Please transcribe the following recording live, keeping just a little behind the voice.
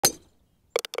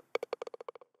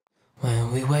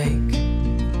we wake,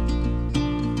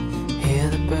 hear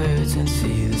the birds and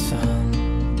see the sun.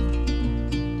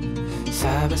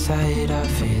 Side by side our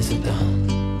fears are done.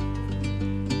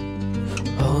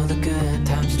 Oh, the good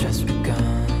times just begun.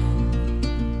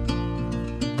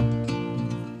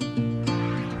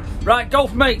 Right,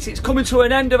 golf mates, it's coming to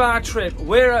an end of our trip.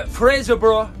 We're at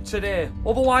Fraserburgh today,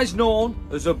 otherwise known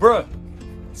as the Broch,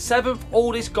 7th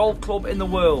oldest golf club in the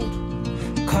world.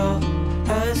 Call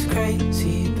us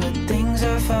crazy, but things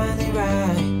are finally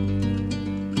right.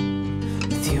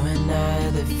 With you and I,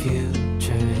 the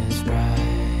future is bright.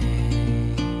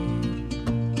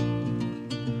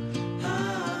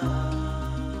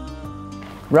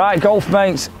 Right, golf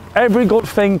mates, every good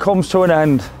thing comes to an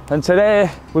end, and today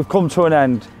we've come to an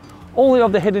end. Only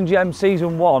of the Hidden Gem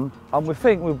Season 1, and we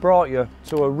think we've brought you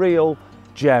to a real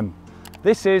gem.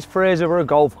 This is Fraserburgh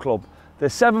Golf Club, the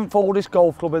 7th oldest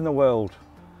golf club in the world.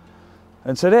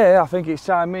 And today I think it's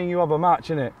time me and you have a match,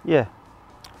 innit? Yeah.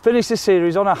 Finish the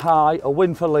series on a high, a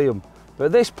win for Liam.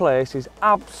 But this place is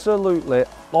absolutely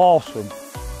awesome.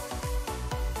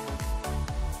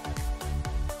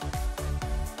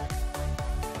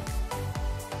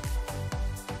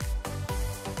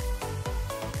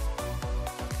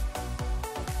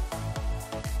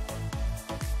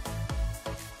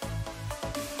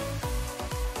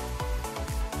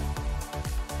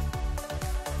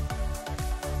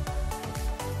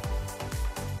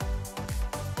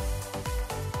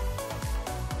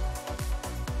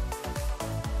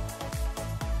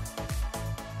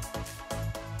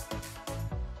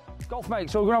 Golf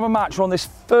mates, so we're going to have a match on this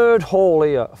 3rd hole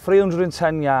here,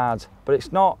 310 yards, but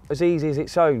it's not as easy as it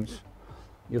sounds.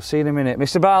 You'll see in a minute.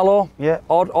 Mr. Barlow? Yeah.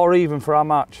 Odd or even for our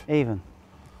match? Even.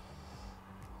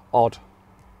 Odd.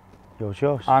 Your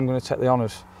choice. I'm going to take the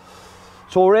honours.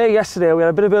 So we're here yesterday, we had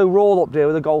a bit of a roll-up day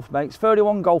with the golf mates.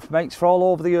 31 golf mates from all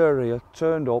over the area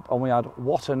turned up, and we had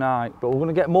what a night. But we're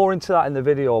going to get more into that in the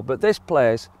video. But this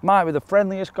place might be the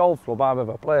friendliest golf club I've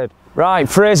ever played. Right,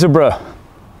 Fraserburgh.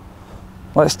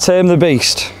 Let's tame the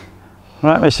beast.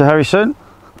 Right, Mr. Harrison,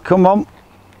 come on.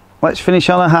 Let's finish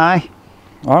on a high.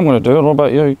 I'm going to do it, what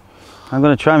about you? I'm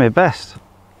going to try my best.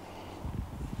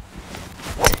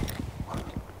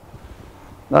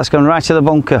 That's gone right to the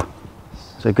bunker.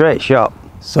 It's a great shot.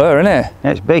 Sir, isn't it?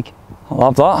 Yeah, it's big.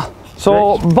 I'll have that.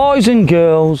 So, boys and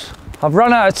girls, I've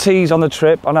run out of tees on the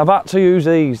trip and I've had to use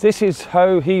these. This is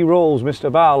how he rolls, Mr.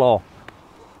 Barlow.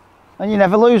 And you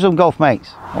never lose them, golf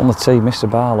mates. On the tee, Mr.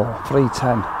 Barlow,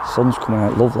 310. Sun's coming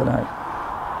out lovely now.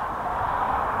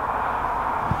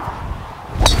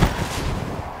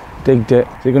 Digged it.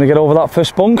 Is he going to get over that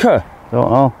first bunker?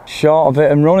 Don't know. Short of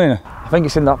it and running. I think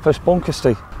it's in that first bunker,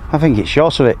 Steve. I think it's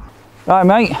short of it. Right,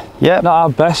 mate. Yeah. Not our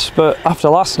best, but after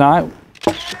last night,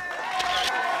 it's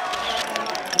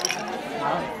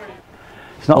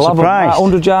not surprised.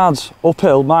 100 yards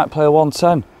uphill, might play a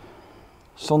 110.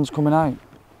 Sun's coming out.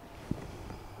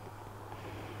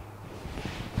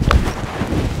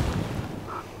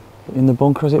 In the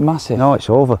bunker, is it massive? No, it's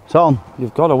over. It's on.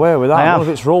 You've got away with that. I don't know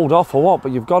if it's rolled off or what,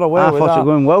 but you've got away with that. I thought it was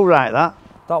going well right, that.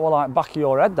 That was like back of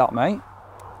your head, that, mate.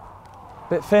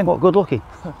 Bit thin. What, good looking?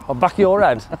 Or back of your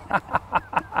head.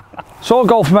 So,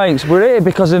 golf mates, we're here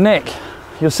because of Nick.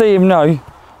 You'll see him now.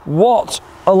 What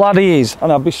a lad he is.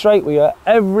 And I'll be straight with you,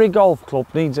 every golf club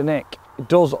needs a Nick. He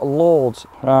does loads.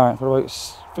 Right, for about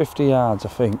 50 yards, I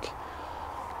think.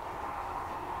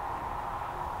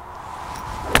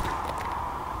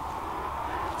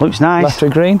 Looks nice. Left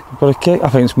of green, got a kick. I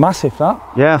think it's massive, that.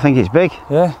 Yeah, I think it's big.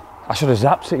 Yeah. I should have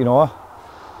zapped it, you know.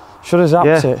 Should have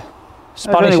zapped it.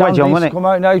 Spanish wedge on, needs to come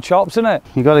out now, chops, isn't it?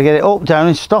 You've got to get it up, down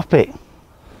and stop it.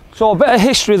 So a bit of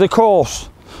history of the course,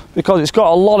 because it's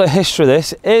got a lot of history,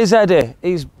 this. Here's Eddie.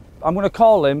 I'm going to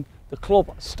call him the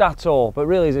club stato, but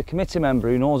really he's a committee member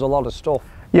who knows a lot of stuff.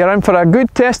 You're in for a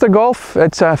good test of golf.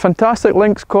 It's a fantastic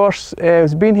links course.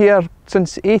 It's been here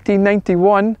since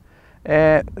 1891.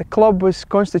 The club was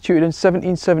constituted in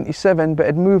 1777, but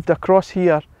it moved across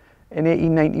here in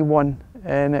 1891,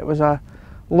 and it was a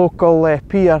local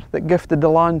peer that gifted the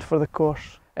land for the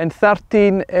course. And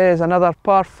 13 is another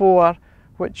par 4,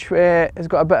 which has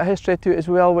got a bit of history to it as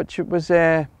well, which was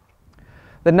the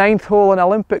 9th hole in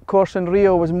Olympic course in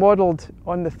Rio was modelled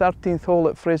on the 13th hole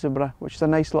at Fraserburgh, which is a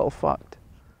nice little fact.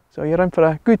 So you're in for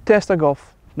a good test of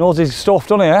golf. Knows his stuff,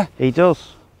 doesn't he, eh? He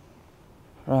does.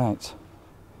 Right.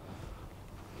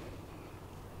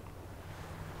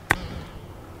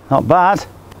 Not bad.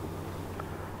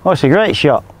 Oh, it's a great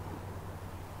shot.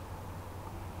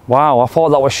 Wow, I thought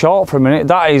that was short for a minute.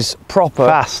 That is proper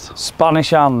fast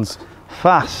Spanish hands.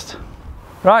 Fast.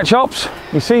 Right, chops,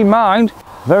 you see mine.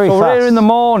 Very so fast. we're here in the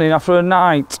morning after a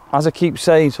night, as I keep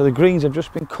saying, so the greens have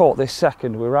just been cut this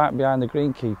second. We're right behind the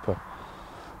greenkeeper.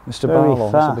 Mr.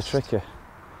 Barlow, this will be tricky.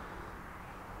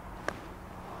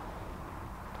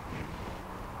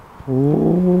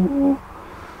 Ooh.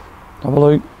 Have a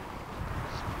look.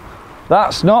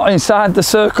 That's not inside the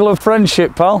circle of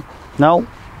friendship, pal. No.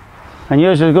 And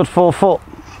yours is a good 4 foot.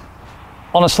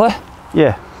 Honestly?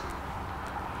 Yeah.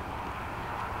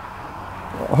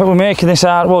 I think we're making this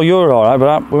hard. Well, you're alright,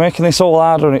 but we're making this all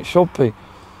harder than it should be.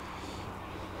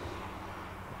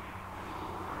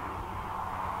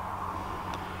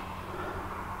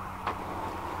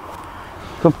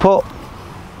 Good putt.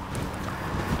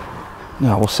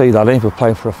 Yeah, we'll see that if we're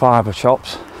playing for a fiver,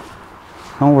 chops.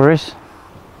 No worries.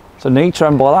 It's a knee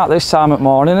tremble like that this time at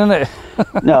morning, isn't it?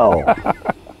 No.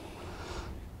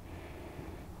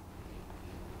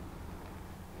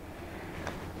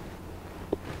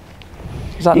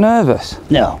 Is that nervous?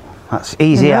 No. That's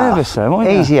easy You're half. nervous then, aren't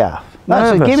you? Easy half.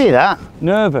 That's a Nervous. gimme, that.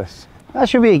 Nervous. That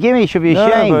should be a gimme, should be a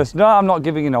Nervous. shame. No, I'm not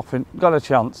giving you nothing. Got a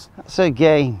chance. That's a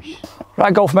game.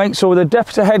 Right, golf mate, so with the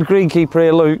deputy head greenkeeper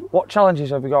here, Luke, what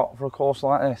challenges have you got for a course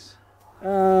like this?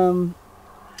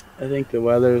 I think the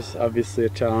weather's obviously a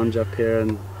challenge up here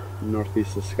in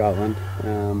northeast of Scotland.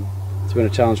 It's been a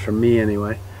challenge for me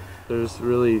anyway. There's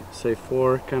really, say,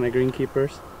 4 kind of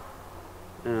greenkeepers,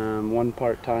 1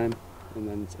 part-time, and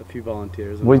then a few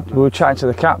volunteers. And We whatnot. were chatting to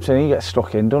the captain, he gets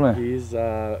stuck in, doesn't he? He's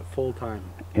full-time,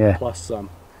 Yeah. plus some.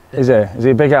 Is he? Is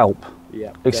he a big help?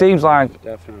 Yeah. He seems like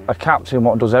definitely. a captain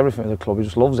what does everything at the club, he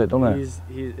just loves it, doesn't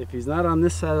he? If he's not on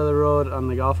this side of the road on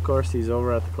the golf course, he's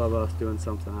over at the clubhouse doing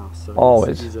something else. So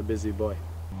Always. he's a busy boy.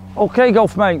 Okay,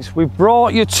 golf mates, we've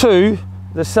brought you to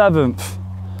the 7th.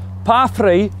 Par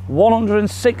 3,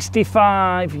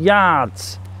 165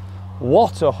 yards.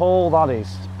 What a hole that is.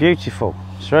 Beautiful.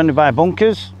 Surrounded by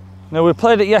bunkers. Now, we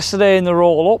played it yesterday in the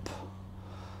roll-up,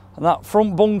 and that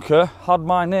front bunker had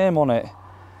my name on it.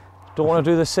 Don't want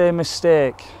to do the same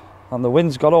mistake. And the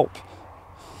wind's got up.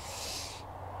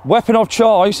 Weapon of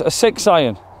choice, a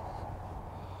 6-iron.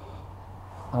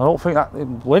 I don't think that the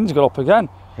wind's got up again.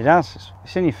 It has.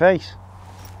 It's in your face.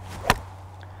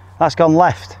 That's gone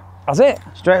left. Has it?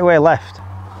 Straight away left.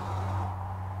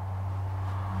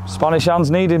 Spanish hands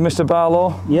needed, Mr.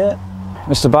 Barlow. Yeah.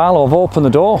 Mr. Barlow, I've opened the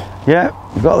door. Yeah.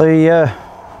 We've got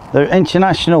the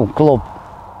international club.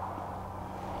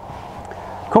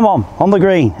 Come on the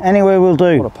green. Anywhere will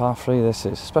do. What a par 3 this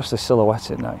is, especially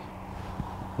silhouetted now.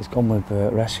 He's gone with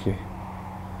rescue.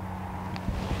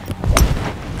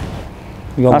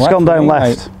 That's gone down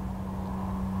left. Mate.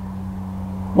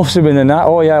 Must have been the net.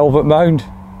 Oh yeah, over at Mound.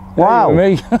 Wow.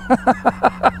 Me.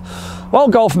 Well,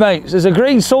 golf mates, there's a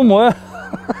green somewhere.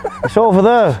 It's over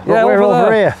there. Yeah, we're over over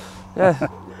there. here. Yeah.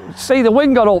 See, the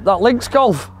wind got up. That links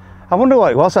golf. I wonder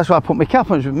what it was. That's why I put my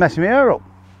cap on. It was messing me hair up.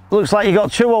 Looks like you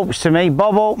got 2 hopes to me.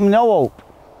 Bob hope, no hope.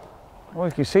 Well,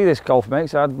 you can see this golf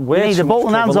mates. I had way need too the much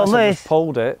button hands trouble on unless I this. just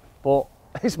pulled it, but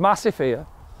it's massive here.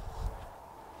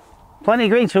 Plenty of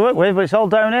green to work with, but it's all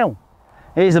downhill.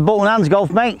 Here's the button hands,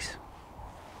 golf mates.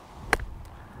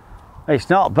 It's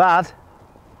not bad.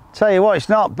 Tell you what, it's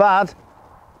not bad.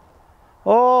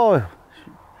 Oh,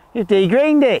 you've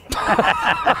degreened it.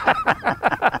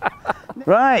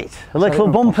 Right, a little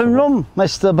bump and run,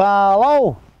 Mr.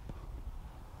 Barlow.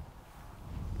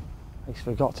 He's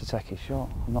forgot to take his shot.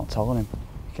 I'm not telling him.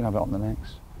 He can have it on the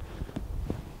next.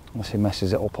 Unless he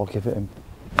messes it up, I'll give it him.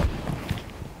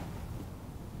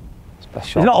 It's best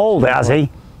shot. He's not old, has he?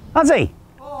 Has he?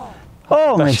 Oh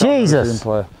my Best shot Jesus.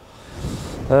 player.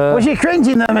 Was you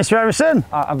cringing there, Mr. Harrison?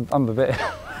 I'm a bit.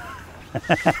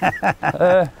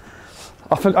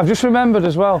 I've just remembered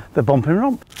as well. The bump and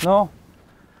rump. No.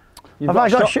 You've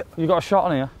got a shot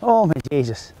on here. Oh my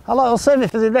Jesus. I'll save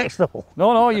it for the next hole.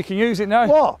 No, you can use it now.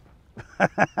 What?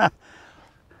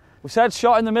 We said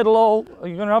shot in the middle hole. Are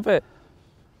you going to have it?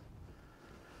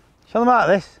 Shall I mark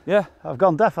this? Yeah. I've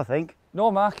gone deaf, I think.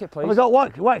 No, mark it, please. Have I got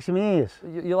wax in my ears?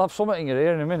 You'll have something in your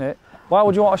ear in a minute. Why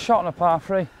would you want a shot on a par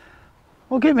 3?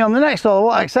 Well, get me on the next hole.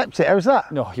 I won't accept it. How's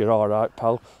that? No, you're all right,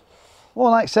 pal.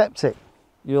 Won't accept it.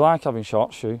 You like having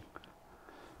shots, you.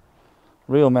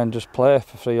 Real men just play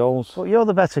for 3 holes. But you're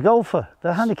the better golfer.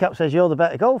 The handicap says you're the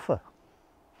better golfer.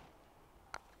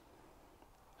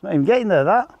 It's not even getting there,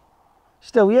 that.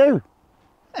 Still you.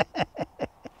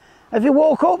 Have you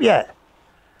woke up yet?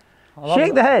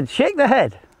 Shake the head, shake the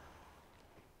head.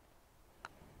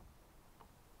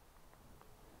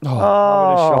 Oh,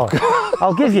 I'm in a shock.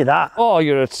 I'll give you that. Oh,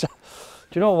 you're a... Do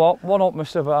you know what? 1 up,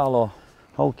 Mr. Barlow.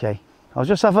 Okay. I'll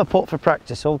just have a putt for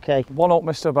practice, okay. 1 up,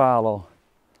 Mr. Barlow.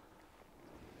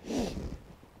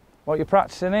 What are you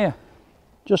practicing here?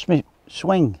 Just me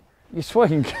swing. You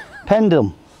swing.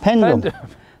 Pendulum. Pendulum.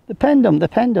 The pendulum. The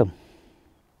pendulum.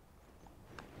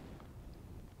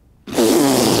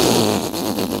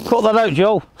 Cut that out,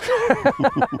 Joe.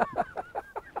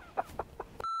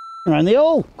 Around the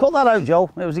hole. Cut that out,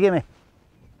 Joe. It was a gimme.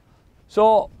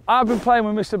 So I've been playing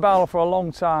with Mr. Barlow for a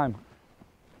long time,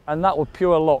 and that was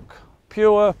pure luck.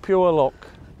 Pure luck.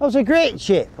 That was a great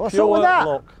chip. What's up with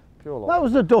that? Pure luck. That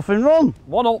was the duff and run.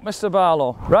 1-up, Mr.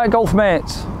 Barlow. Right, golf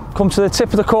mates. Come to the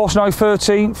tip of the course now,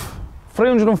 13th.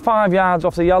 305 yards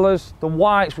off the yellows. The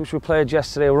whites, which we played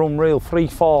yesterday, were unreal,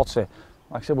 340. Like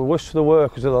I said, we wished for the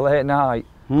work because of the late night.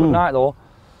 Good night though.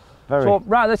 Very. So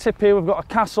right at the tip here, we've got a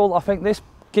castle. I think this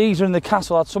geezer in the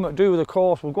castle had something to do with the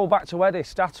course. We'll go back to Eddie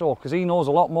Stato because he knows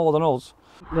a lot more than us.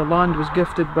 The land was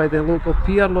gifted by the local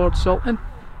peer, Lord Sultan.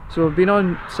 So we've been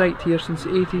on site here since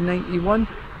 1891.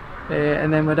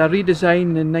 And then with a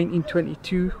redesign in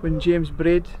 1922 when James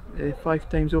Braid, 5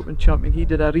 times Open champion, he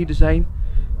did a redesign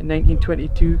in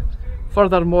 1922.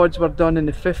 Further mods were done in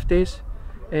the 50s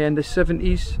and the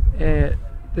 70s.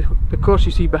 The course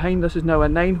you see behind us is now a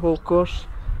 9-hole course,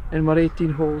 and we're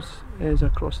 18 holes is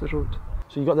across the road.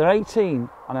 So you've got the 18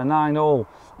 and a 9-hole,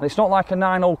 and it's not like a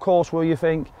 9-hole course where you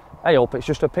think, hey up, it's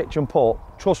just a pitch and putt.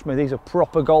 Trust me, these are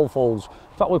proper golf holes.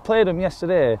 In fact, we played them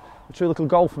yesterday with 2 little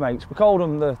golf mates. We called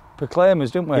them the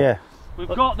Proclaimers, didn't we? Yeah. We've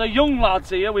got the young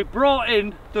lads here. We brought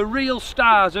in the real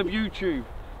stars of YouTube.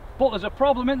 But there's a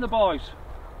problem, isn't there, boys?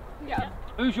 Yeah.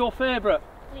 Who's your favourite?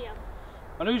 Liam.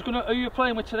 And who are you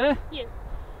playing with today? You.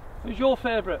 Who's your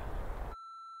favourite?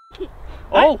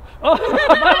 Oh!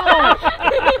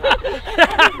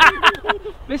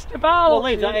 Mr. Barlow! We'll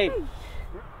leave that in.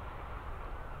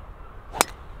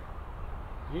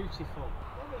 Beautiful.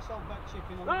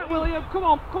 Right, William, come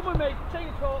on, come with me. Take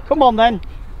it off. Come on then.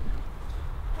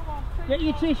 Come on, Get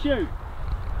your tissue.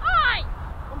 Hi!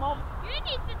 come on. You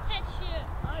need the tissue.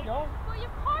 I don't. For your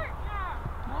partner.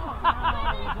 No,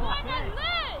 he's Why okay. not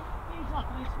this? He's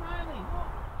laughing and smiling.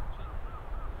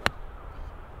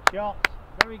 Shot.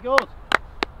 Very good.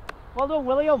 Well done,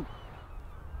 William.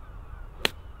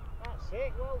 That's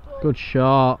it. Well done. Good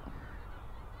shot.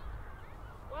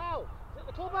 Wow. Is it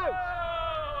the clubhouse?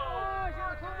 Oh, is it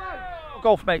the clubhouse?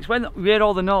 Golf mates, when we hear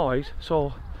all the noise,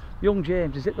 so young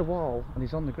James is hit the wall and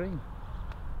he's on the green.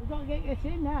 We've got to get this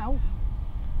in now.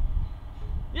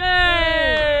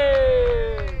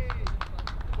 Yay!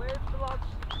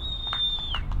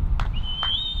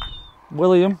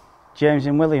 William. James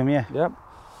and William, yeah. Yep.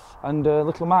 And a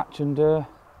little match, and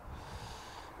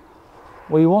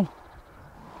we won.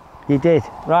 You did.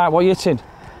 Right, what are you hitting?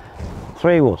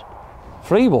 3 wood.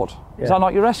 3 wood? Yeah. Is that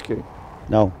not your rescue?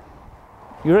 No.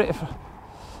 You'll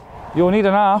need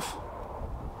an half.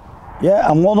 Yeah,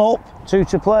 and 1 up, 2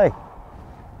 to play.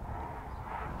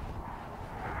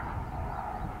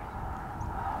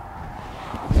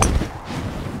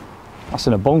 That's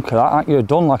in a bunker, that. You're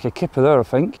done like a kipper there, I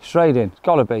think. Straight in. It's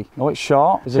got to be. No, it's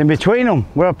short. It's in between them,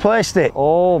 where I placed it.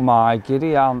 Oh my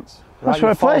giddy ants. That's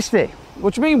where I placed it.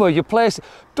 What do you mean where you placed it?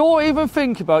 Don't even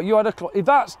think about it. You had a if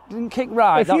that didn't kick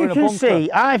right, If that were you in a can bunker. see,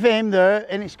 I've aimed there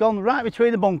and it's gone right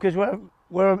between the bunkers where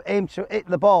I've aimed to hit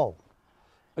the ball.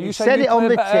 Are you You saying said you it on play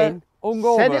the better tin.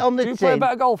 hungover? Said it on the Do you play tin.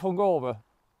 better golf hungover?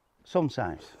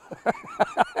 Sometimes.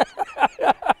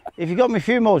 If you got me a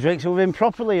few more drinks, we've been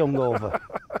properly hungover.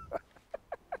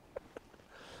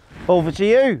 Over to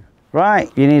you.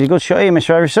 Right, you need a good shot here, Mr.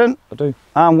 Harrison. I do.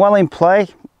 I'm well in play.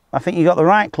 I think you got the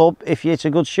right club. If you hit a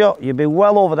good shot, you'd be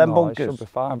well over them No, bunkers. it should be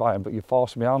fine by him, but you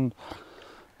forced me on.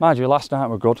 Mind you, last night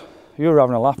were good. You were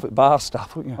having a laugh with bar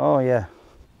staff, weren't you? Oh yeah.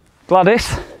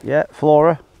 Gladys, Yeah,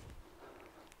 Flora.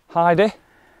 Heidi.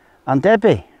 And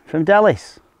Debbie from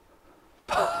Dallas.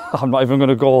 I'm not even going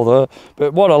to go there,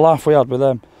 but what a laugh we had with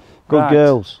them. Good Right,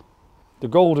 girls. The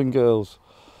Golden Girls.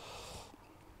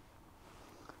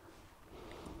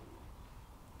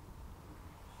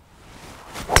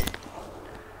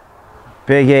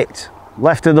 Big hit.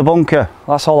 Left of the bunker.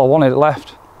 That's all I wanted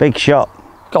left. Big shot.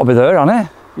 Got to be there, hasn't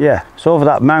it? Yeah, it's over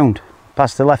that mound.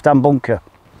 Past the left-hand bunker.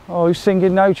 Oh, who's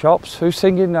singing now, Chops? Who's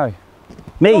singing now?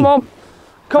 Me. Come on.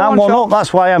 Come I'm on, 1 up, Chops.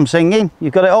 that's why I'm singing.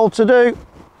 You've got it all to do.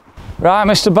 Right,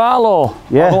 Mr. Barlow.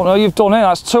 Yeah. I don't know you've done it.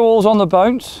 That's 2 holes on the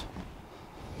bounce.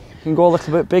 You can go a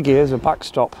little bit big here as a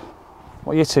backstop.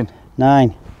 What are you hitting? 9.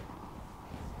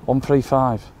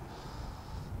 135.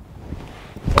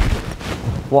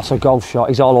 What a golf shot.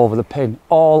 He's all over the pin.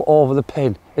 All over the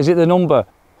pin. Is it the number?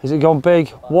 Has it gone big?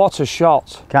 What a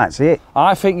shot. Can't see it.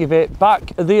 I think you've hit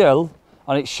back of the hill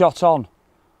and it's shot on.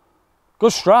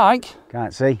 Good strike.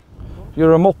 Can't see.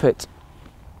 You're a muppet.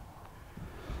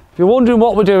 If you're wondering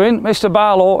what we're doing, Mr.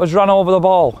 Barlow has ran over the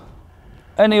ball.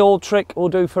 Any old trick will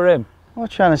do for him. I was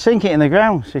trying to sink it in the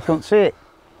ground so you couldn't see it.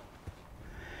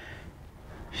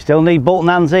 Still need button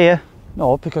hands here.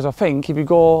 No, because I think if you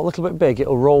go a little bit big,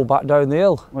 it'll roll back down the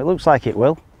hill. Well, it looks like it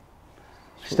will.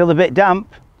 Still a bit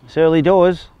damp. It's early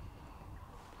doors.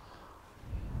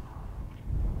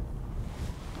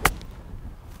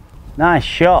 Nice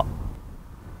shot.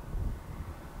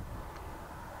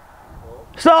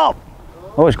 Stop!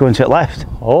 Oh, it's going to the left.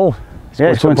 Oh,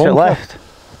 Yeah, it's going to the left.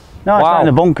 No, it's Wow. not in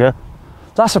the bunker.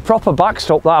 That's a proper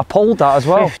backstop that I pulled that as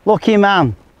well. Lucky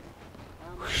man.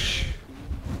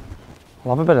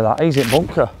 I'll have a bit of that. Easy at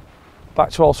bunker.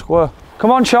 Back to all square.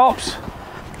 Come on, Chops.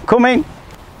 Coming.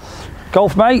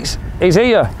 Golf mates, he's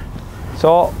here.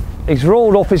 So he's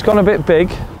rolled up, he's gone a bit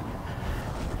big.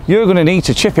 You're going to need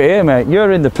to chip it here, mate.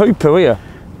 You're in the poo-poo here.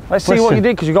 Let's see what Listen. you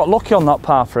did, because you got lucky on that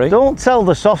par 3. Don't tell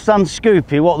the soft hand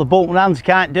Scoopy what the button hands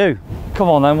can't do. Come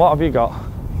on then, what have you got?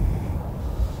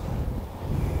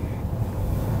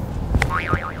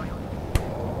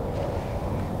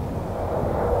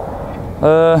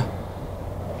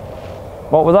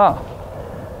 What was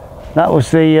that? That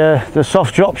was the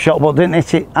soft drop shot, but didn't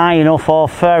hit it high enough or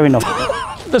fair enough.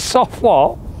 The soft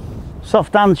what?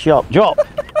 Soft hand shot, drop.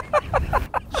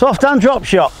 Soft hand drop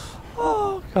shot.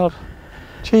 Oh God,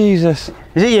 Jesus.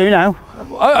 Is it you now?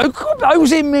 How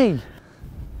was it me?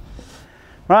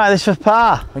 Right, this for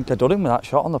par. I think I done him with that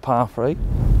shot on the par 3.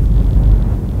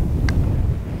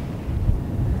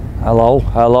 Hello,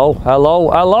 hello,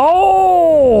 hello,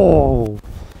 hello!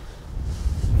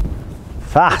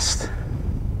 Fast.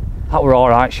 That were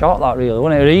alright shot, that really,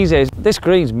 wasn't it? Easy. This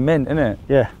green's mint, isn't it?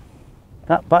 Yeah.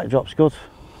 That backdrop's good.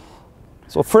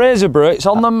 So Fraserburgh, it's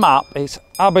on the map, it's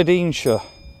Aberdeenshire.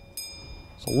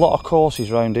 There's a lot of courses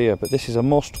round here, but this is a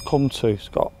must come to. It's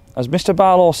got, as Mr.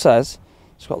 Barlow says,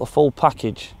 it's got the full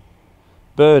package.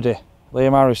 Birdie,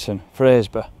 Liam Harrison,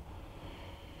 Fraserburgh.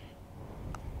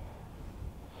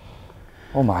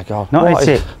 Oh my God. Not what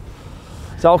hit it.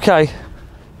 Is that okay?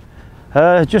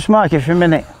 Just mark it for a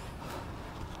minute.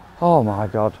 Oh my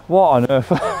God, what on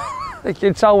earth? You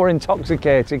can tell we're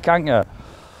intoxicated, can't you?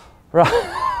 Right,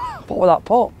 what was that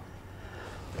putt?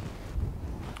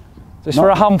 This for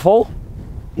a handful?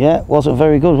 Yeah, wasn't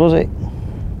very good, was it?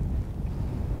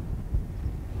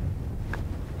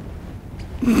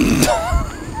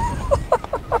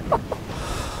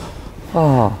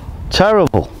 Oh.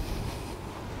 Terrible.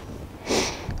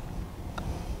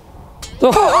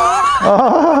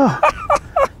 Oh.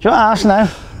 Do you want to ask now?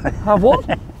 I've won.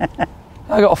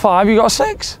 I got a 5, you got a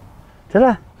 6. Did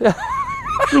I? Yeah.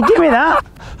 You give me that?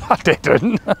 I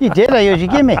didn't. You did, I heard you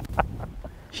give me.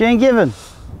 She ain't given.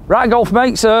 Right, golf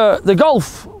mates, the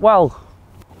golf, well,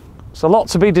 it's a lot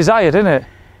to be desired, isn't it?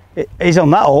 It is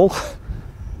on that hole.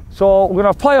 So we're going to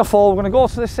have player 4, we're going to go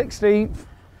to the 16th.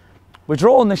 We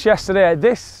drawn this yesterday.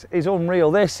 This is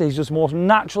unreal. This is just the most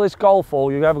naturalist golf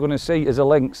hole you're ever going to see as a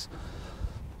links.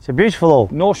 It's a beautiful hole.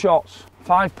 No shots,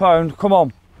 £5, come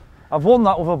on. I've won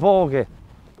that with a bogey.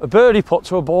 A birdie putt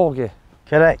to a bogey.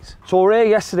 Correct. So we're here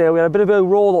yesterday, we had a bit of a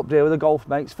roll up day with the golf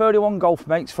mates. 31 golf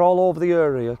mates from all over the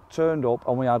area turned up,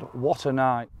 and we had what a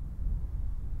night.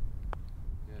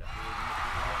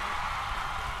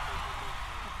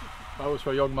 That was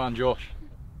for young man Josh.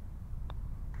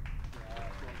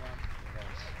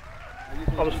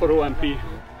 That was for OMP.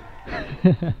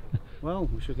 Well,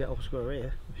 we should get off square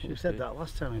here. We should have said that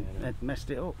last time and messed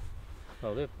it up.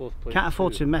 Well, they've both played. Can't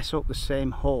afford to mess up the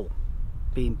same hole,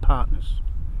 being partners.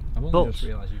 I've only but just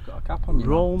realised you've got a cap on your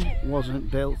Rome wasn't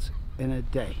built in a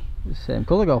day. Same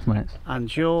colour golf mates. And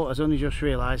Joe has only just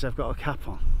realised I've got a cap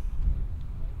on.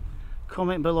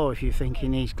 Comment below if you think he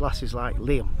needs glasses like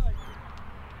Liam.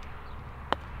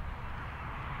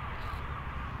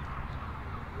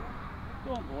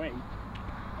 Don't go in.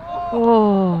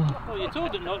 Oh, Well, you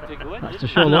told it not to go in. that's a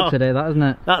show luck today, that isn't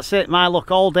it? That's it, my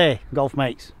luck all day, golf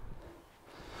mates.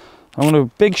 I want a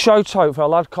big shout out for a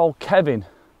lad called Kevin.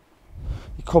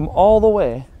 He come all the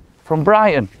way from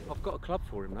Brighton. I've got a club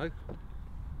for him now.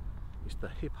 It's the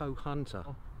Hippo Hunter.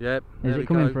 Yep. Is it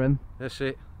coming for him? That's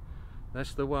it.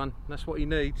 That's the one. That's what he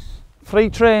needs. 3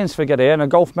 trains for getting and a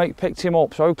golf mate picked him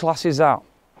up, so how class is that?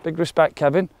 Big respect,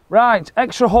 Kevin. Right,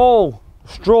 extra hole,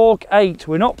 stroke 8.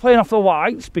 We're not playing off the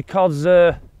whites because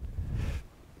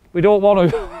we don't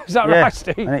want to. Is that right,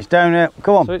 Steve? And it's down here,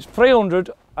 come on. So it's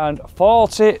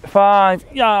 345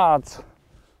 yards.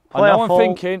 I know I'm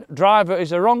thinking driver is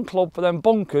the wrong club for them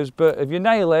bunkers, but if you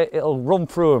nail it, it'll run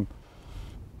through them.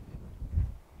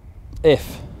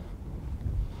 If.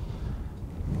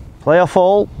 Play off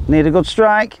hole, need a good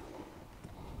strike.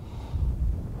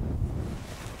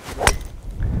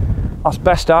 That's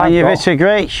best And I've you've got. hit a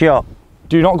great shot.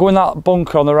 Do not go in that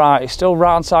bunker on the right. It's still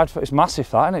right side. It's massive,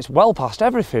 that, and it's well past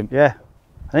everything. Yeah.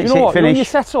 You know what? When you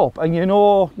set up and you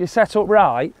know you set up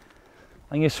right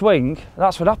and you swing,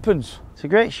 that's what happens. It's a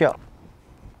great shot.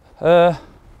 Have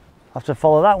to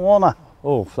follow that, won't I?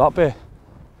 Oh, that'll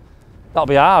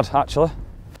be hard actually.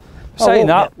 Saying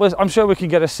that, I'm sure we can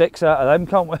get a 6 out of them,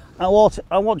 can't we? I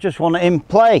won't just want it in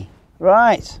play.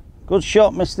 Right. Good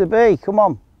shot, Mr. B. Come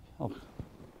on. Oh.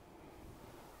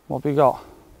 What have we got?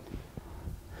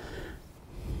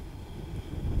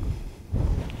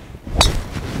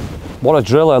 What a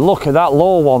driller. Look at that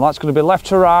low one. That's going to be left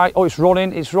to right. Oh, it's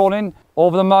running. It's running.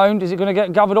 Over the mound. Is it going to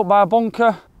get gathered up by a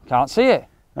bunker? Can't see it.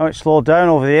 No, it's slowed down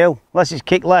over the hill. Unless it's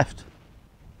kicked left.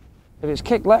 If it's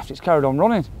kicked left, it's carried on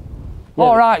running. Yeah.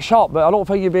 All right shot, but I don't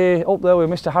think you'd be up there with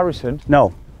Mr. Harrison.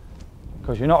 No.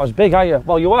 Because you're not as big, are you?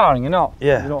 Well, you are and you're not.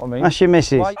 Yeah. You know what I mean? That's your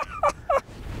missus.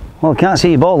 Well, I can't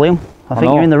see your ball, Liam. I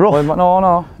think you're in the rough. Well, no.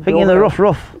 I think you're in the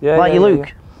rough. Yeah, like yeah, you, Luke.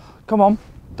 Yeah. Come on.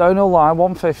 Downhill line,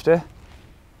 150.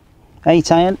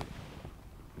 8 iron.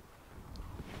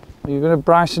 Are you going to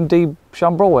Bryson D.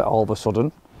 Chambreau it all of a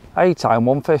sudden? 8 iron,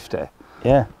 150.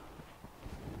 Yeah.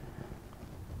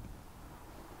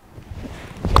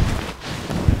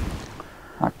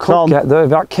 That could get there.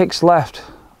 If that kicks left.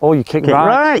 Oh, you kick right.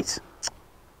 Right.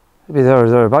 It'll be there or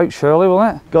thereabouts, surely,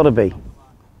 won't it? Gotta be.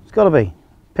 It's gotta be.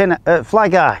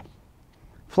 Flag eye.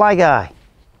 Flag eye.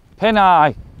 Pin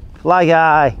eye. Flag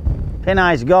eye. Pin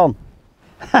eye's gone.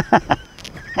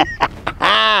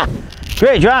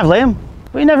 Great drive, Liam.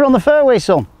 But you're never on the fairway,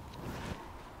 son.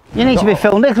 You need to be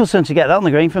Phil Nicholson to get that on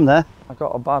the green from there. I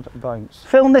got a bad bounce.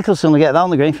 Phil Nicholson will get that on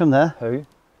the green from there. Who?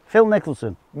 Phil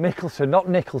Nicholson. Mickelson, not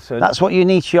Nicholson. That's what you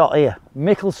need shot here.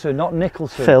 Mickelson, not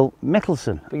Nicholson. Phil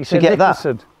Mickelson. But you said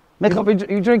Nicholson.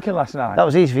 You drinking last night? That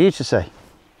was easy for you to say.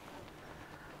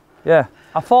 Yeah.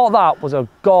 I thought that was a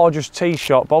gorgeous tee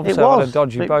shot, but obviously I had a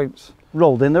dodgy bounce.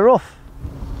 Rolled in the rough.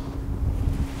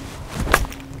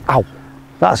 Ow.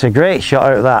 That's a great shot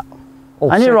out of that.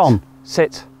 Oh, and you're on.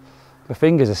 Sit. The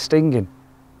fingers are stinging.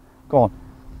 Go on.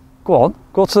 Go on.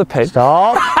 Go to the pin.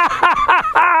 Stop.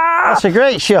 That's a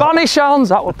great shot. Spanish hands.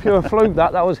 That was pure fluke.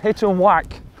 That was hit and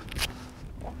whack.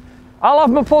 I'll have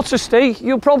my putter, Steve.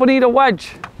 You'll probably need a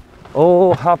wedge.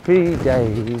 Oh, happy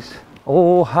days.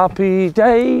 Oh, happy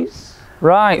days.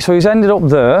 Right, so he's ended up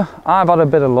there. I've had a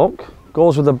bit of luck.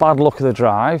 Goes with the bad luck of the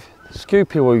drive.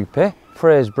 Scoopy whoopy.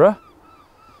 Fraserburgh.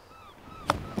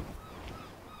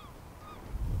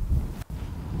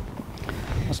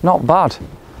 That's not bad.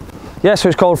 Yeah, so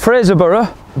it's called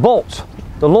Fraserburgh, but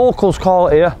the locals call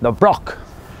it here the Broch,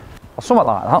 or something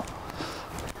like that.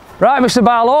 Right, Mr.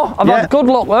 Barlow, I've had good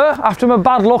luck there after my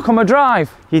bad luck on my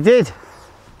drive. You did.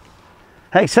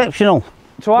 Exceptional.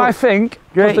 So I think,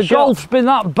 because the golf's been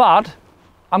that bad,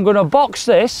 I'm going to box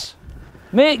this,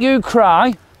 make you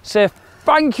cry, say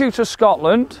thank you to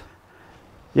Scotland.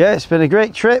 Yeah, it's been a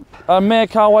great trip. And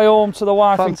make our way home to the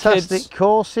wife and kids. Fantastic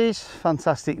courses,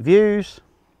 fantastic views.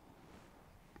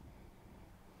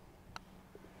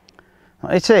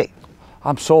 That's it.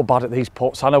 I'm so bad at these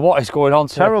putts. I know what is going on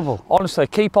today. Terrible. Honestly,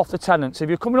 keep off the tenants. If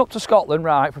you're coming up to Scotland,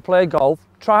 right, for playing golf,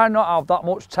 try and not have that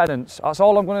much tenants. That's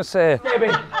all I'm going to say. Debbie,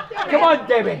 come on,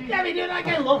 Debbie. Debbie, do that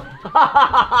again, love.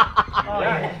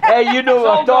 Hey, you know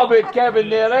I'm talking about Kevin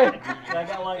there, eh? I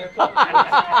got like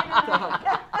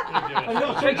I'm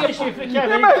not taking issue for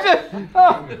Kevin.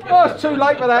 Oh, it's too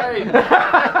late for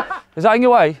that. Is that in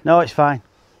your way? No, it's fine.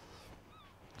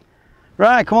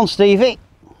 Right, come on, Stevie.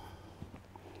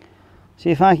 See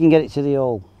if I can get it to the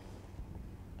hole.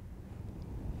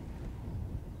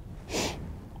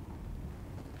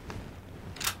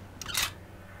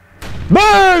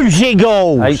 Boom! She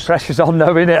goes! Hey, pressure's on now,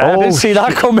 innit? I didn't see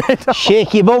that coming.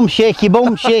 Shake your bum, shake your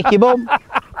bum, shake your bum.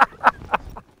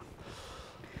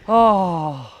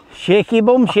 Oh. Shake your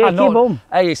bum, shake your bum.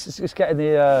 Hey, it's getting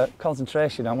the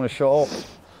concentration. I'm going to shut up.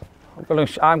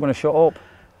 I'm going to shut up.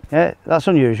 Yeah, that's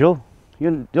unusual.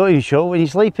 You don't even shut up when you're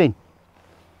sleeping.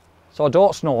 So I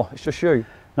don't snore, it's just you?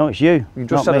 No, it's you. You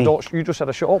just said you just said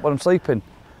I shut up when I'm sleeping.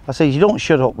 I said you don't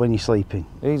shut up when you're sleeping.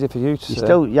 Easy for you to say. You're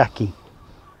still yucky.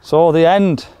 So the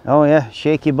end. Oh yeah,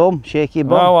 shake your bum, shake your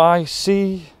bum. Now I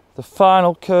see the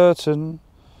final curtain.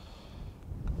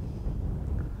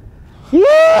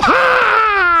 Yeah!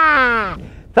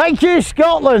 Thank you,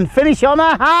 Scotland. Finish on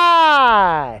a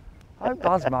high. How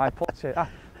bad's my putt it? I'm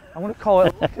going to call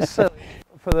it like silly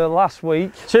for the last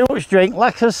week. Too much drink,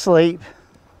 lack of sleep.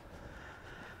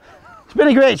 It's been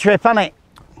a great trip, hasn't it?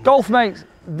 Golf mates,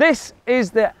 this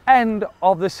is the end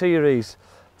of the series.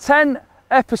 10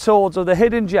 episodes of the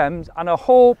Hidden Gems, and I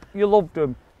hope you loved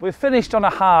them. We've finished on a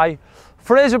high.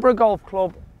 Fraserburgh Golf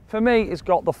Club, for me, it's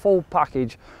got the full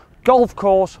package. golf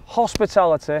course,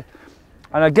 hospitality,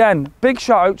 and again, big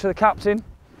shout out to the captain,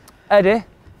 Eddie,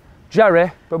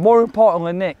 Jerry, but more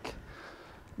importantly, Nick.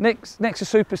 Nick's a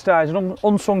superstar, he's an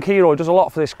unsung hero, he does a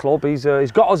lot for this club. He's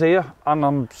got us here, and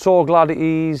I'm so glad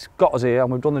he's got us here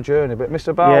and we've done the journey. But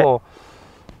Mr. Barlow,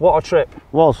 what a trip.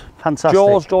 Was fantastic.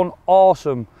 Joe's done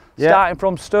awesome. Yeah. Starting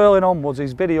from Stirling onwards,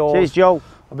 his videos Cheers, Joe.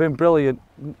 have been brilliant,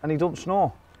 and he doesn't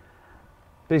snow.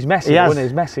 But he's messy, isn't he?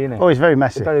 He's messy, isn't he? Oh, he's very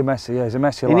messy. He's very messy, yeah, he's a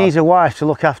messy He lad. needs a wife to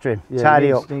look after him, Yeah, tidy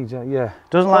he up. yeah.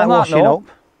 Doesn't like washing up.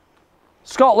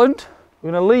 Scotland,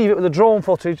 we're going to leave it with the drone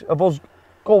footage of us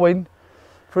going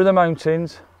through the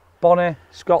mountains. Bonnie,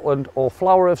 Scotland, or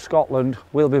Flower of Scotland,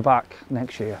 we'll be back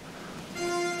next year.